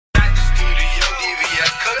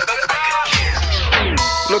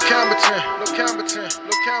Lil' Campbellton.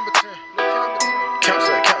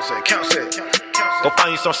 Count set. Go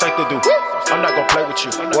find you some safe to do. I'm not gonna play with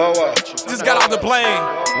you. Whoa. Just got off the plane.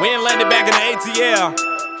 We ain't landed back in the ATL.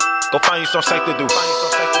 Go find you some safe to do.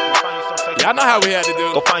 Y'all know how we had to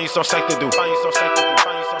do. Go find you some safe to do.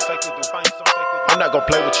 I'm not gonna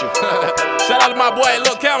play with you. Shout out to my boy,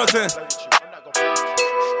 Lil' Campbellton.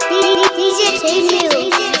 DJ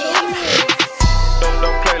TayMills.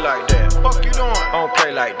 Don't play like that. Fuck you doing? I don't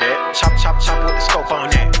play like that. Chop with the scope on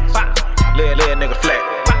that. Lay a nigga flat.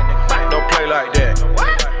 Don't play like that.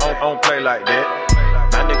 I don't play like that.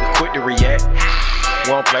 My nigga quick to react.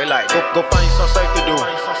 We don't play like that. Go find you some safe to do.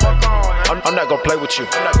 I'm not gonna play with you.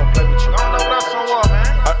 I don't know that's on what, man.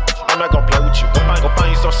 I'm not gonna play with you. Go find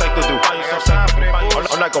you some safe to do.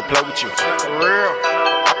 I'm not gonna play with you. For real.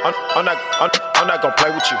 I'm not gonna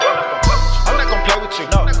play with you. I'm not gonna play with you.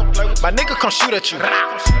 No. My nigga come shoot at you.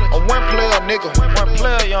 I'm one player, nigga. One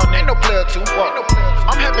player, young nigga. Ain't no player two.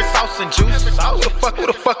 I'm having sauce and juice. Who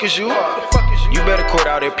the fuck is you? You better quit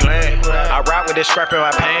out there playing. I ride with this strap in my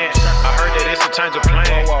pants. I heard that it's a change of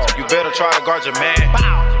plan. You better try to guard your man.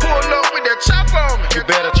 Pull up with that chopper on me. You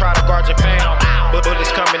better try to guard your fam.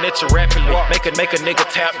 Bullets coming at you rapidly. Make a nigga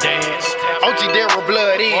tap dance. OG Daryl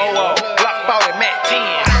blood in. Glock 40 Mac 10.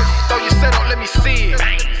 Throw your set up, let me see it.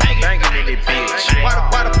 Banging in this bitch.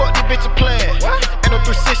 Why the fuck these bitches playing? Ain't no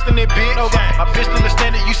 360 in this bitch. My pistol is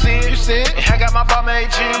standing, you see it? And I got my bomb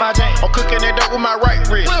AG. I'm cooking that dope with my right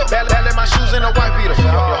wrist. Ballin' my shoes in a white beater.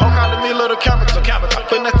 Your hoe calling me Little Campbellton. I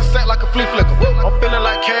feelin' at the set like a flea flicker. I'm feeling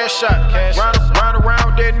like cash shot. Round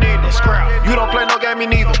around that nigga. You don't play no game, me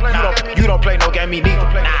neither. You don't play no game, me neither.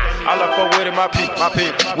 All I fuck with is my peak.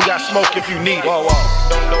 We got smoke if you need it.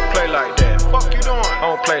 Don't play like that. Fuck you doing? I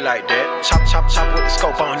don't play like that. Chop with the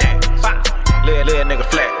scope on that. Lay a nigga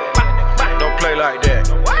flat. Don't play like that.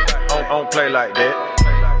 I don't play like that.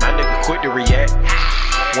 My nigga quick to react.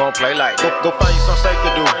 We don't play like that. Go find you some safe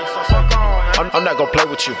to do. I'm not gonna play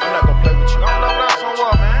with you. I don't know that's on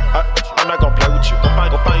what, man. I'm not gonna play with you.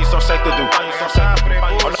 Go find you some safe to do.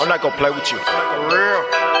 I'm not gonna play with you. For real.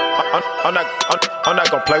 I'm not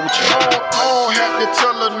gonna play with you. I don't have to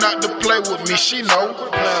tell her not to play with me. She know.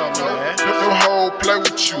 Them hoe play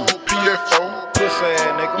with you. PFO. Pussy ass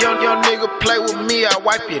nigga. Young nigga play with me, I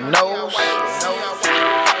wipe your nose.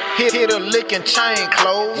 Hit a lick and chain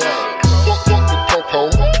close. Fuck the popo.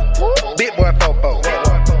 Big boy fofo.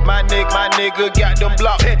 My nigga got them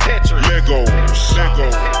block Tetris. Lego.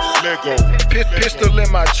 Pistol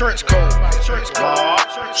in my trench coat.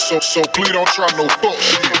 So please don't try no fuck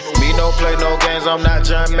shit. Me don't play no games, I'm not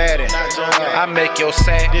John Madden. I make your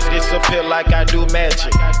sack disappear like I do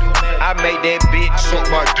magic. I make that bitch suck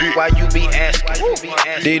my dick. Why you be asking?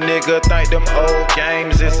 These niggas think them old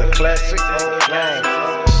games is a classic old game.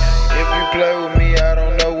 If you play with me, I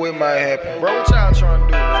don't know what might happen. Bro, what y'all trying to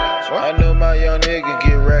do, man? I know my young nigga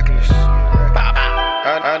get reckless.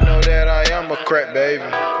 I know that I am a crack baby.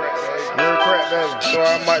 You're a crack baby, so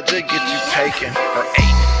I might just get you taken or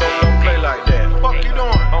ate. Don't play like that. Fuck you doing?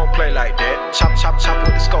 I don't play like that. Chop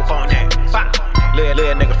with the scope on that. Lay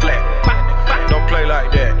a nigga flat. Don't play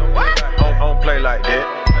like that. I don't play like that.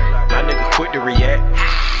 My nigga quick to react.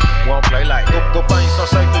 We don't play like that. Go find you some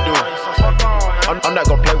safe to do. I'm not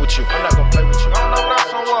gonna play with you. I don't know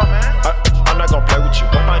that's on what, man. I'm not gonna play with you.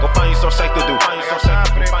 Go find you some safe to do.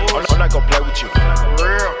 I'm not gonna play with you. For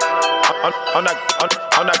real. I'm not gonna play with you.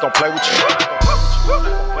 I'm not gonna play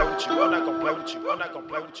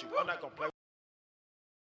with you.